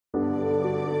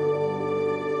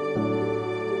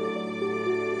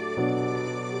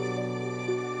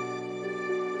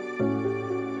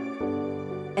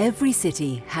Every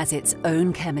city has its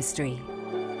own chemistry.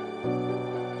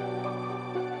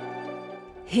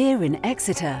 Here in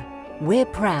Exeter, we're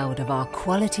proud of our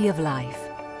quality of life,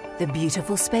 the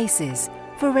beautiful spaces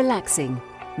for relaxing,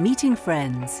 meeting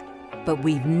friends, but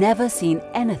we've never seen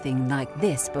anything like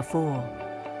this before.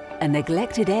 A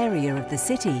neglected area of the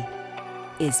city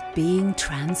is being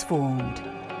transformed.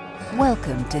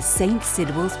 Welcome to St.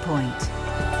 Sidwells Point.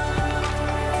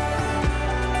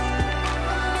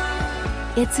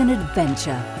 It's an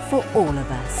adventure for all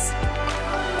of us.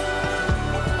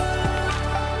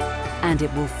 And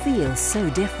it will feel so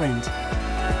different.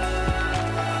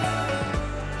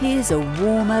 Here's a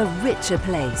warmer, richer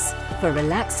place for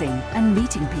relaxing and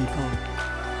meeting people.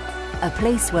 A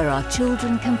place where our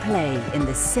children can play in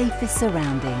the safest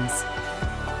surroundings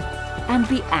and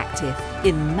be active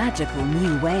in magical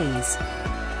new ways.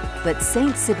 But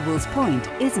St. Sidwells Point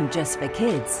isn't just for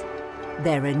kids.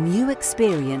 There are new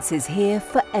experiences here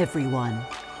for everyone.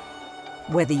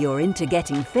 Whether you're into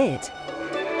getting fit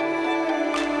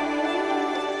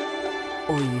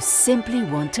or you simply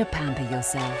want to pamper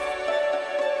yourself.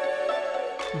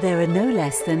 There are no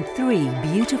less than 3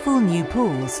 beautiful new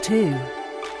pools too.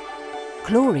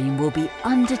 Chlorine will be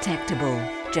undetectable,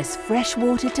 just fresh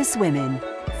water to swim in,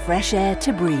 fresh air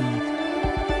to breathe.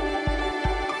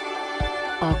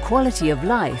 Our quality of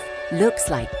life looks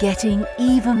like getting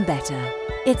even better.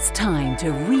 It's time to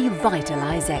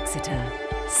revitalise Exeter.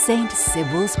 St.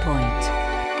 Sidwells Point.